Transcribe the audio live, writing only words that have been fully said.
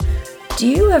Do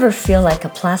you ever feel like a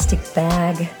plastic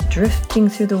bag drifting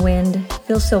through the wind?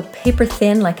 Feel so paper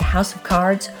thin like a house of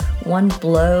cards, one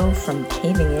blow from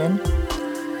caving in?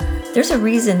 There's a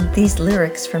reason these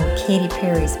lyrics from Katy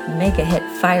Perry's mega hit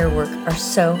Firework are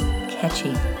so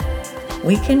catchy.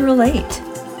 We can relate.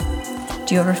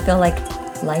 Do you ever feel like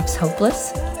life's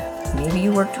hopeless? Maybe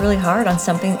you worked really hard on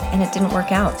something and it didn't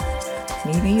work out.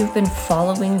 Maybe you've been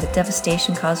following the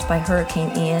devastation caused by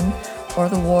Hurricane Ian or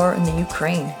the war in the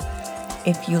Ukraine.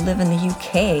 If you live in the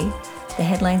UK, the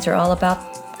headlines are all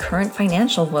about current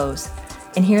financial woes.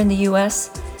 And here in the US,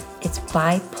 it's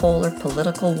bipolar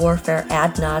political warfare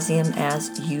ad nauseum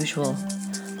as usual.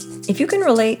 If you can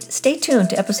relate, stay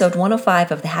tuned to episode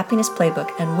 105 of the Happiness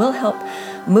Playbook, and we'll help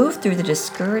move through the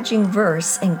discouraging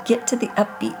verse and get to the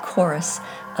upbeat chorus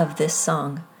of this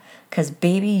song. 'Cause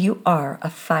baby, you are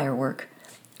a firework.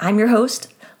 I'm your host,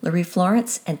 Larry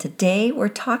Florence, and today we're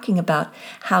talking about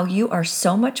how you are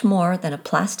so much more than a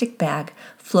plastic bag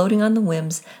floating on the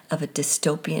whims of a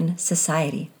dystopian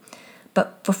society.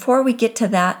 But before we get to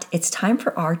that, it's time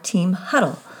for our team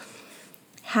huddle.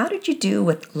 How did you do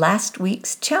with last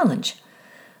week's challenge?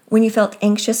 When you felt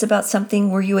anxious about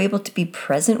something, were you able to be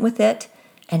present with it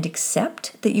and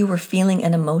accept that you were feeling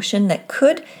an emotion that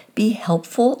could be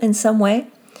helpful in some way?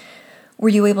 Were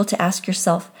you able to ask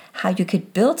yourself how you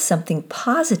could build something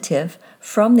positive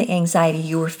from the anxiety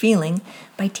you were feeling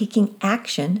by taking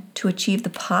action to achieve the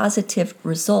positive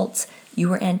results you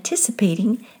were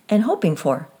anticipating and hoping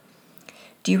for?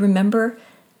 Do you remember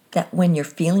that when you're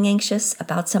feeling anxious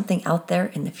about something out there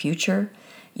in the future,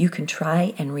 you can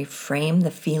try and reframe the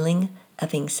feeling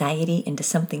of anxiety into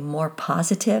something more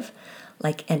positive,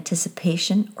 like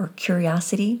anticipation or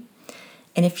curiosity?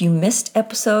 And if you missed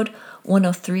episode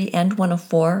 103 and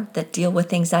 104 that deal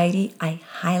with anxiety, I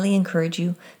highly encourage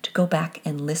you to go back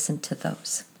and listen to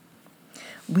those.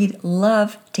 We'd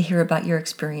love to hear about your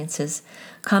experiences.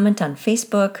 Comment on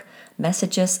Facebook,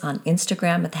 message us on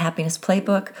Instagram at the Happiness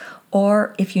Playbook,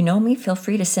 or if you know me, feel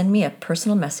free to send me a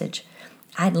personal message.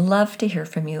 I'd love to hear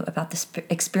from you about the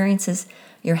experiences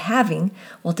you're having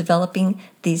while developing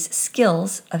these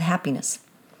skills of happiness.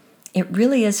 It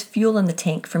really is fuel in the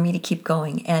tank for me to keep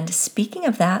going. And speaking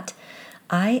of that,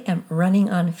 I am running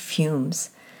on fumes.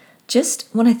 Just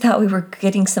when I thought we were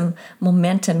getting some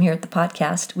momentum here at the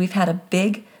podcast, we've had a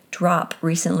big drop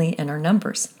recently in our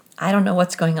numbers. I don't know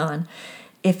what's going on.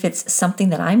 If it's something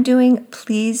that I'm doing,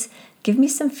 please give me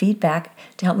some feedback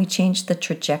to help me change the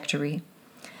trajectory.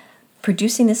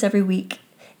 Producing this every week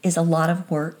is a lot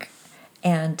of work,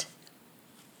 and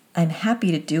I'm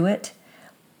happy to do it,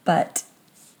 but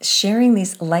sharing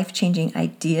these life-changing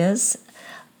ideas,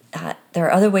 there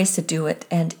are other ways to do it.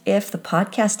 And if the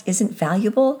podcast isn't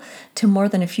valuable to more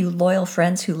than a few loyal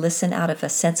friends who listen out of a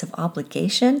sense of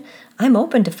obligation, I'm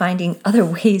open to finding other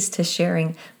ways to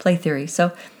sharing play theory.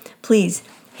 So please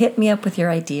hit me up with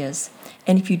your ideas.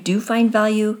 And if you do find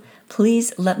value,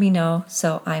 please let me know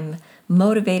so I'm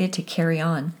motivated to carry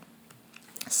on.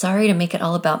 Sorry to make it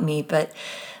all about me, but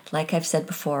like I've said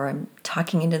before, I'm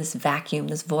talking into this vacuum,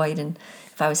 this void, and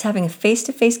if I was having a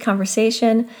face-to-face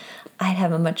conversation, I'd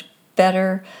have a much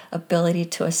better ability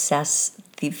to assess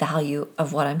the value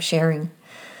of what I'm sharing.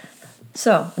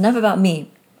 So, enough about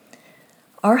me.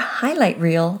 Our highlight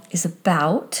reel is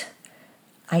about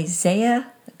Isaiah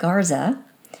Garza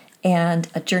and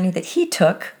a journey that he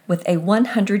took with a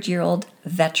 100-year-old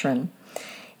veteran.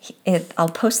 I'll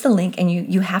post the link, and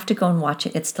you have to go and watch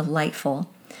it. It's delightful.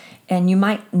 And you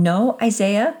might know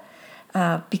Isaiah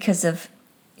because of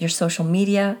your social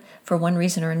media for one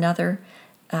reason or another.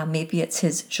 Maybe it's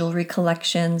his jewelry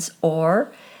collections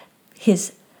or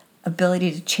his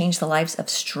ability to change the lives of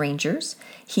strangers.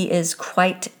 He is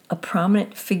quite a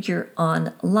prominent figure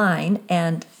online,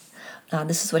 and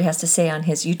this is what he has to say on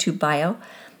his YouTube bio.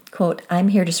 Quote, "I'm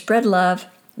here to spread love,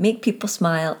 make people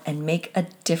smile, and make a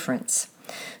difference."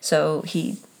 So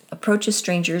he approaches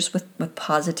strangers with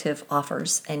positive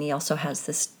offers, and he also has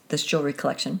this jewelry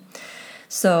collection.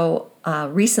 So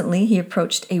recently he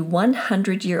approached a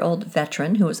 100-year-old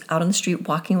veteran who was out on the street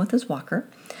walking with his walker,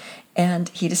 and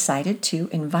he decided to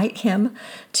invite him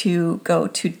to go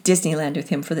to Disneyland with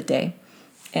him for the day.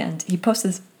 And he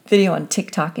posted this video on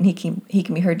TikTok, and he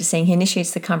can be heard to saying, he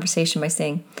initiates the conversation by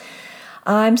saying,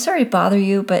 "I'm sorry to bother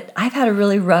you, but I've had a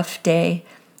really rough day.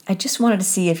 I just wanted to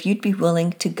see if you'd be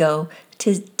willing to go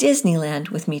to Disneyland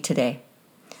with me today."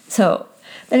 So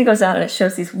then it goes out and it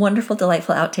shows these wonderful,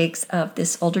 delightful outtakes of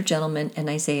this older gentleman and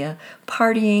Isaiah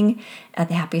partying at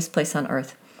the happiest place on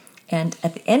earth. And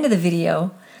at the end of the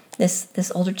video,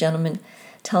 this older gentleman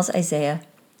tells Isaiah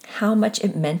how much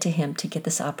it meant to him to get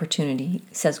this opportunity.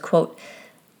 He says, quote,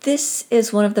 "This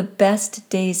is one of the best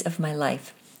days of my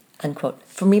life," unquote.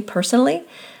 For me personally,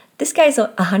 this guy's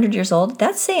 100 years old.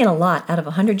 That's saying a lot out of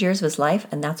 100 years of his life,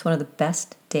 and that's one of the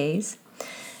best days.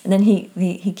 And then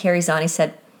he carries on. He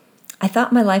said, "I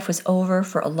thought my life was over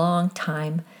for a long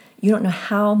time. You don't know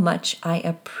how much I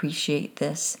appreciate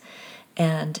this."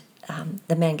 And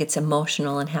the man gets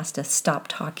emotional and has to stop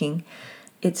talking.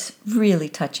 It's really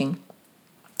touching.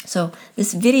 So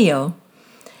this video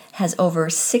has over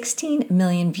 16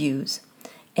 million views.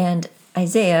 And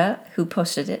Isaiah, who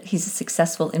posted it, he's a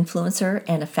successful influencer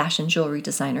and a fashion jewelry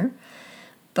designer.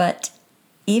 But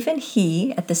even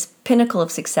he, at this pinnacle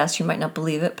of success, you might not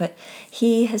believe it, but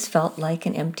he has felt like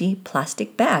an empty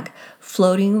plastic bag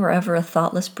floating wherever a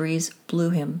thoughtless breeze blew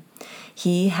him.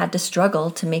 He had to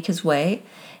struggle to make his way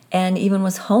and even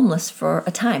was homeless for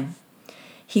a time.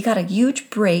 He got a huge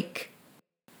break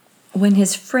when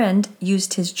his friend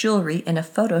used his jewelry in a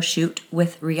photo shoot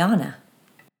with Rihanna.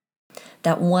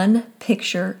 That one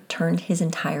picture turned his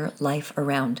entire life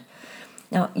around.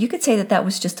 Now, you could say that that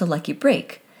was just a lucky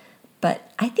break,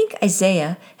 but I think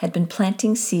Isaiah had been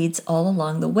planting seeds all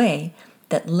along the way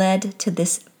that led to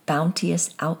this bounteous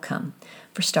outcome.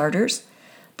 For starters,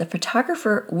 the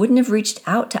photographer wouldn't have reached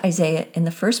out to Isaiah in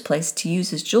the first place to use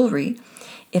his jewelry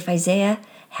if Isaiah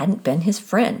hadn't been his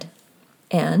friend.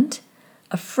 And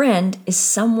a friend is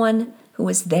someone who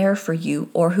is there for you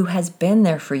or who has been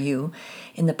there for you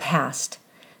in the past.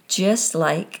 Just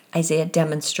like Isaiah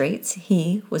demonstrates,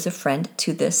 he was a friend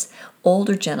to this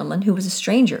older gentleman who was a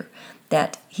stranger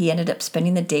that he ended up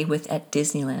spending the day with at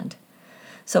Disneyland.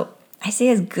 So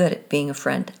Isaiah is good at being a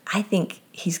friend. I think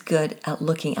he's good at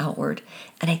looking outward.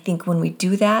 And I think when we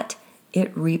do that,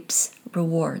 it reaps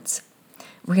rewards.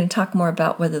 We're going to talk more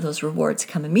about whether those rewards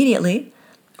come immediately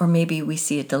or maybe we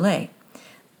see a delay.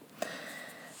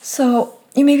 So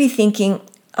you may be thinking,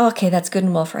 okay, that's good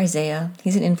and well for Isaiah.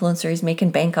 He's an influencer. He's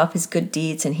making bank off his good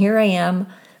deeds. And here I am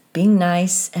being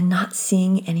nice and not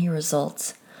seeing any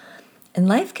results. And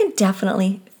life can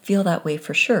definitely feel that way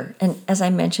for sure. And as I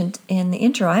mentioned in the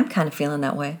intro, I'm kind of feeling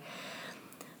that way.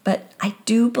 But I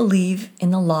do believe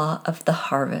in the law of the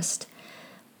harvest.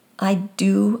 I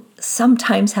do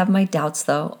sometimes have my doubts,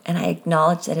 though, and I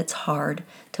acknowledge that it's hard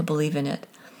to believe in it.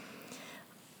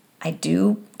 I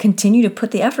do continue to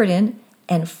put the effort in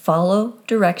and follow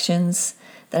directions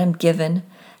that I'm given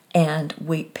and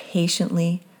wait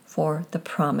patiently for the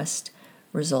promised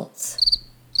results,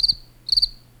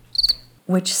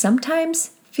 which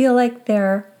sometimes feel like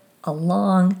they're a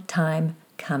long time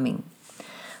coming.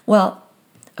 Well,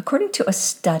 according to a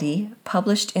study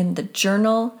published in the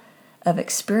Journal of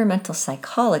Experimental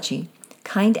Psychology,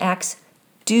 kind acts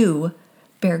do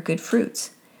bear good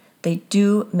fruits. They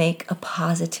do make a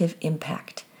positive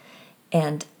impact.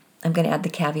 And I'm going to add the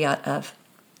caveat of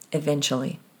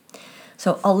eventually.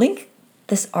 So I'll link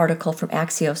this article from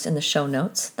Axios in the show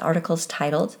notes. The article is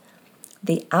titled,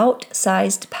 "The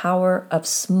Outsized Power of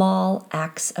Small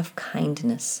Acts of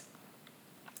Kindness."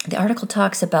 The article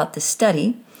talks about the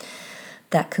study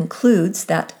that concludes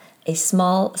that a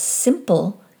small,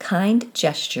 simple, kind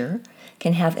gesture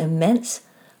can have immense,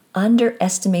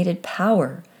 underestimated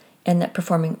power, and that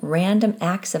performing random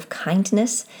acts of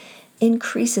kindness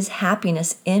increases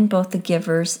happiness in both the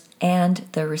givers and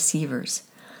the receivers.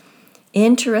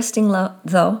 Interesting,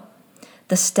 though,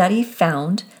 the study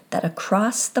found that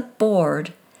across the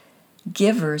board,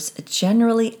 givers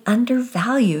generally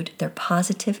undervalued their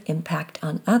positive impact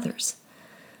on others.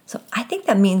 So I think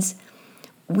that means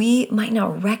we might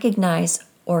not recognize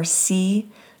or see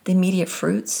the immediate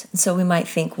fruits. And so we might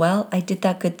think, well, I did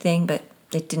that good thing, but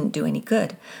it didn't do any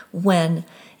good. When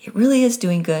it really is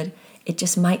doing good, it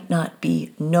just might not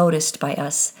be noticed by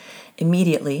us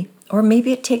immediately, or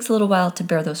maybe it takes a little while to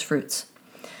bear those fruits.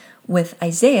 With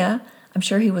Isaiah, I'm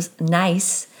sure he was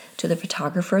nice to the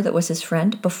photographer that was his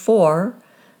friend before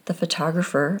the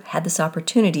photographer had this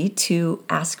opportunity to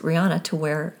ask Rihanna to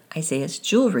wear Isaiah's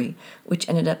jewelry, which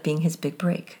ended up being his big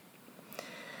break.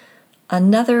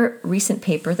 Another recent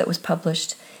paper that was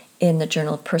published in the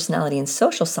Journal of Personality and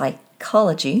Social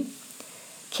Psychology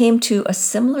came to a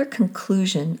similar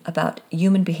conclusion about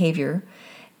human behavior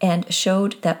and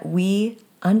showed that we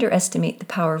underestimate the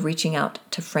power of reaching out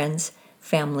to friends,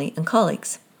 family, and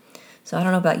colleagues. So I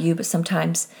don't know about you, but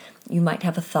sometimes you might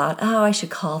have a thought, oh, I should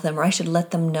call them, or I should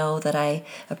let them know that I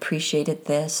appreciated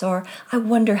this, or I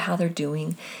wonder how they're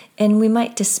doing. And we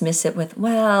might dismiss it with,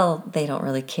 well, they don't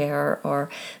really care, or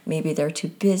maybe they're too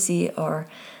busy, or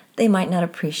they might not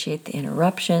appreciate the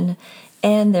interruption,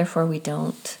 and therefore we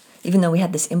don't. Even though we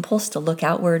had this impulse to look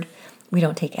outward, we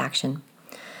don't take action.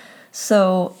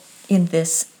 So in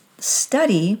this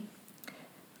study,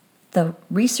 the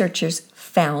researchers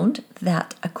found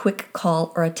that a quick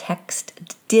call or a text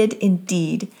did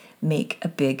indeed make a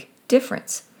big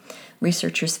difference.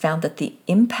 Researchers found that the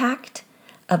impact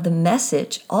of the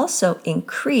message also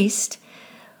increased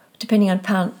depending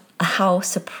on how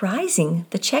surprising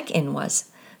the check-in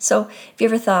was. So if you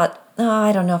ever thought,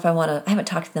 I don't know if I haven't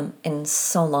talked to them in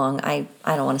so long, I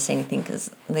don't want to say anything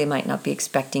because they might not be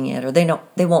expecting it, or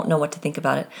they won't know what to think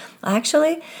about it.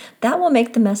 Actually, that will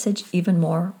make the message even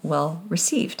more well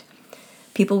received.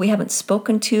 People we haven't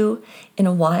spoken to in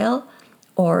a while,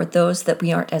 or those that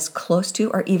we aren't as close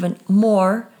to, are even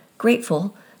more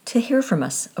grateful to hear from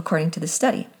us, according to the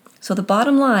study. So the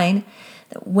bottom line,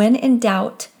 that when in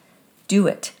doubt, do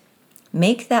it.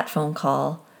 Make that phone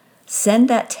call, send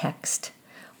that text,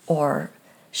 or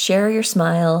share your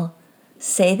smile,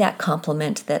 say that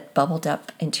compliment that bubbled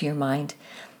up into your mind,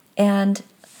 and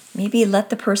maybe let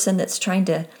the person that's trying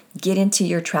to get into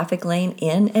your traffic lane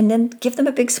in, and then give them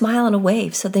a big smile and a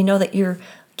wave so they know that you're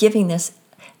giving this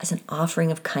as an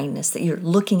offering of kindness, that you're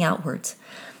looking outwards.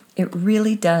 It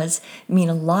really does mean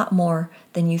a lot more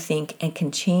than you think and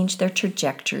can change their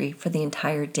trajectory for the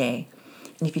entire day.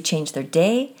 And if you change their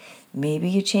day, maybe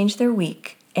you change their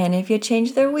week. And if you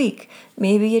change their week,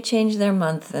 maybe you change their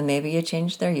month, and maybe you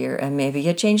change their year, and maybe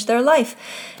you change their life.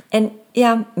 And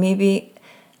yeah, maybe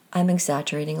I'm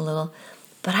exaggerating a little,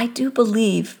 but I do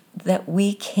believe that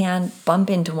we can bump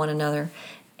into one another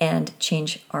and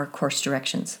change our course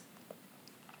directions.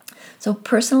 So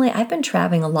personally, I've been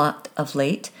traveling a lot of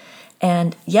late,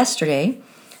 and yesterday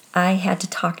I had to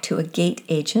talk to a gate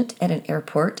agent at an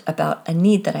airport about a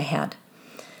need that I had.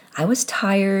 I was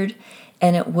tired,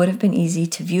 and it would have been easy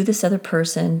to view this other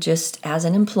person just as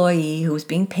an employee who was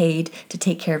being paid to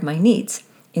take care of my needs.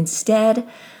 Instead,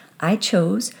 I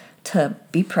chose to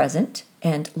be present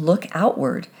and look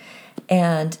outward.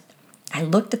 And I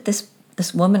looked at this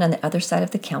woman on the other side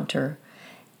of the counter,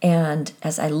 and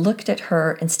as I looked at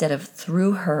her instead of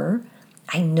through her,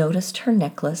 I noticed her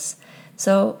necklace.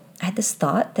 So I had this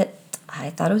thought that I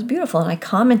thought it was beautiful, and I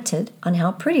commented on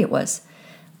how pretty it was.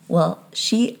 Well,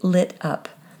 she lit up.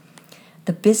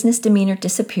 The business demeanor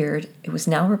disappeared. It was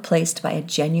now replaced by a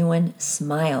genuine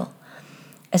smile.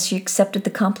 As she accepted the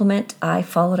compliment, I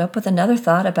followed up with another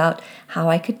thought about how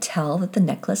I could tell that the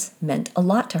necklace meant a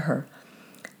lot to her.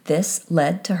 This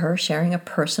led to her sharing a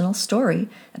personal story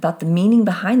about the meaning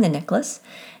behind the necklace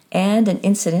and an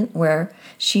incident where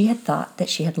she had thought that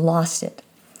she had lost it.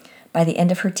 By the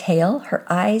end of her tale, her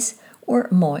eyes were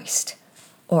moist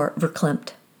or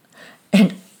verklempt,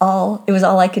 and it was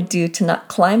all I could do to not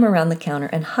climb around the counter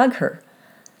and hug her.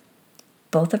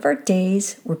 Both of our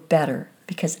days were better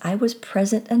because I was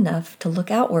present enough to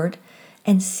look outward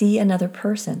and see another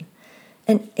person.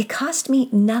 And it cost me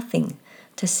nothing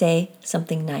to say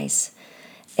something nice.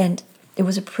 And it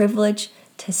was a privilege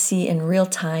to see in real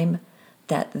time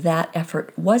that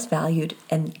effort was valued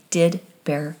and did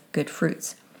bear good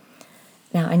fruits.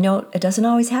 Now, I know it doesn't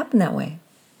always happen that way,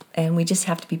 and we just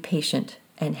have to be patient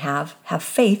and have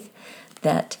faith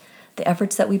that the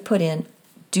efforts that we put in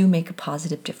do make a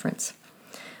positive difference.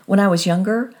 When I was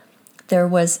younger, there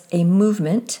was a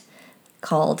movement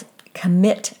called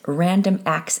Commit Random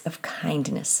Acts of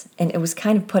Kindness, and it was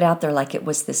kind of put out there like it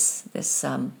was this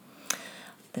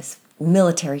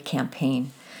military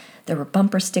campaign. There were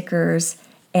bumper stickers,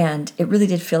 and it really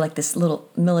did feel like this little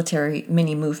military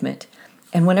mini movement.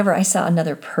 And whenever I saw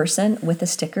another person with a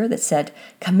sticker that said,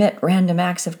 "Commit random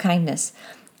acts of kindness,"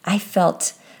 I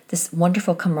felt this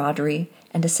wonderful camaraderie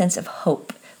and a sense of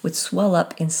hope would swell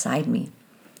up inside me.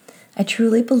 I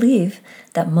truly believe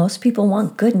that most people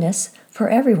want goodness for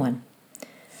everyone.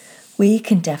 We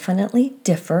can definitely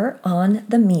differ on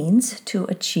the means to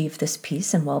achieve this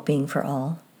peace and well-being for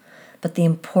all. But the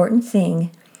important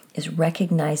thing is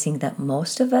recognizing that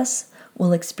most of us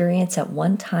will experience at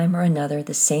one time or another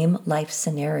the same life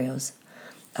scenarios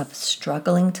of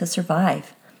struggling to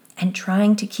survive and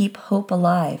trying to keep hope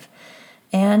alive,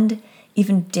 and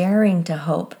even daring to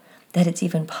hope that it's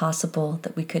even possible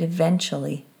that we could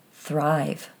eventually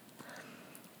thrive.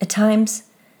 At times,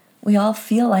 we all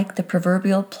feel like the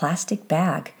proverbial plastic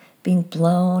bag being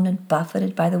blown and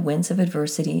buffeted by the winds of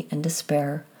adversity and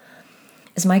despair.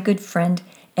 As my good friend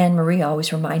Anne Marie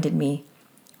always reminded me,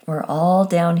 we're all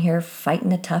down here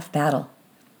fighting a tough battle.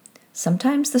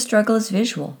 Sometimes the struggle is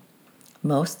visual.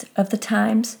 Most of the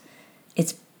times,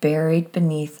 it's buried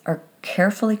beneath our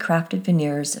carefully crafted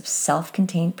veneers of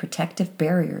self-contained protective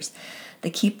barriers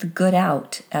that keep the good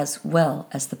out as well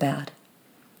as the bad.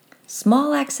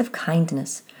 Small acts of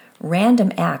kindness,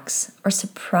 random acts, or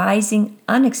surprising,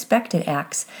 unexpected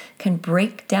acts can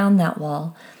break down that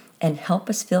wall and help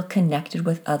us feel connected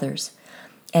with others.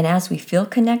 And as we feel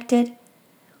connected,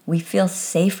 We feel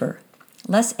safer,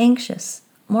 less anxious,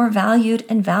 more valued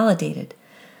and validated.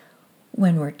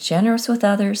 When we're generous with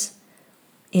others,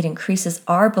 it increases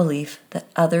our belief that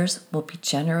others will be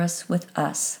generous with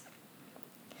us.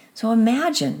 So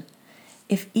imagine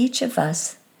if each of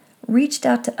us reached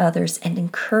out to others and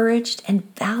encouraged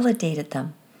and validated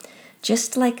them,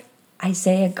 just like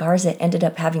Isaiah Garza ended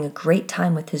up having a great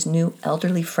time with his new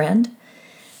elderly friend.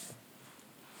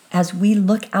 As we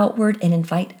look outward and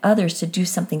invite others to do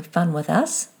something fun with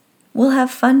us, we'll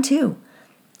have fun too.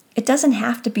 It doesn't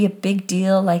have to be a big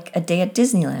deal like a day at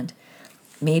Disneyland.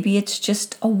 Maybe it's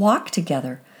just a walk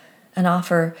together, an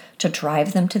offer to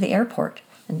drive them to the airport,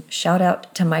 and shout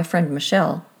out to my friend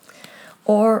Michelle,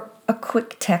 or a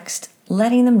quick text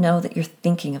letting them know that you're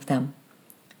thinking of them.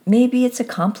 Maybe it's a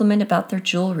compliment about their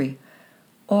jewelry,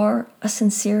 or a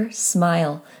sincere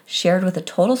smile shared with a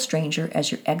total stranger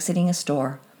as you're exiting a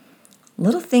store.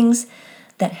 Little things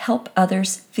that help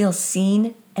others feel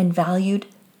seen and valued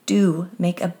do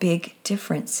make a big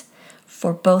difference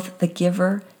for both the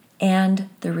giver and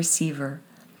the receiver.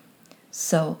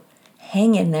 So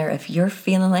hang in there if you're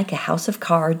feeling like a house of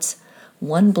cards,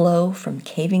 one blow from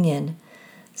caving in.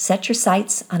 Set your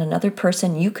sights on another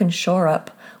person you can shore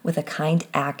up with a kind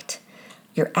act.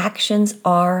 Your actions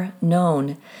are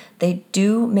known. They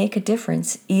do make a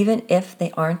difference, even if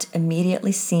they aren't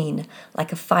immediately seen,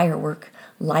 like a firework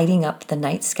lighting up the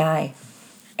night sky.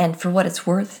 And for what it's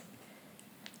worth,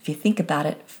 if you think about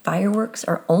it, fireworks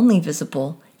are only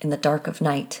visible in the dark of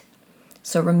night.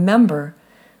 So remember,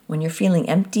 when you're feeling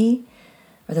empty,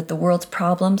 or that the world's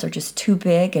problems are just too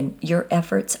big and your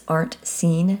efforts aren't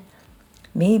seen,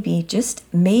 maybe, just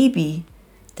maybe,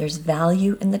 there's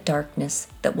value in the darkness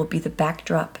that will be the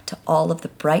backdrop to all of the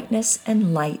brightness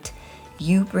and light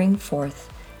you bring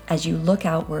forth as you look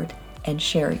outward and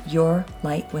share your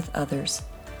light with others.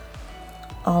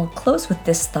 I'll close with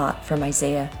this thought from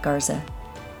Isaiah Garza.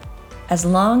 As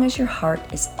long as your heart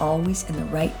is always in the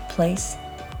right place,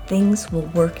 things will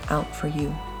work out for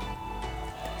you.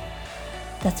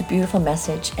 That's a beautiful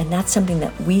message, and that's something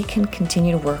that we can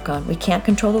continue to work on. We can't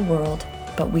control the world,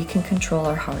 but we can control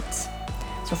our hearts.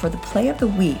 So for the play of the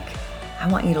week, I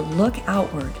want you to look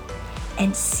outward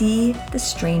and see the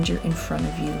stranger in front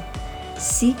of you.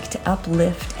 Seek to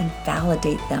uplift and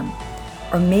validate them.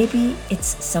 Or maybe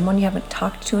it's someone you haven't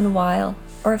talked to in a while,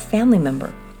 or a family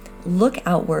member. Look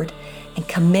outward and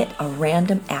commit a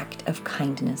random act of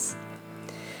kindness.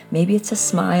 Maybe it's a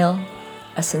smile,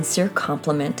 a sincere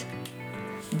compliment.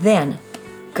 Then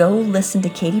go listen to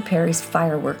Katy Perry's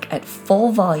Firework at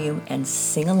full volume and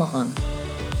sing along.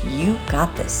 You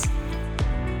got this.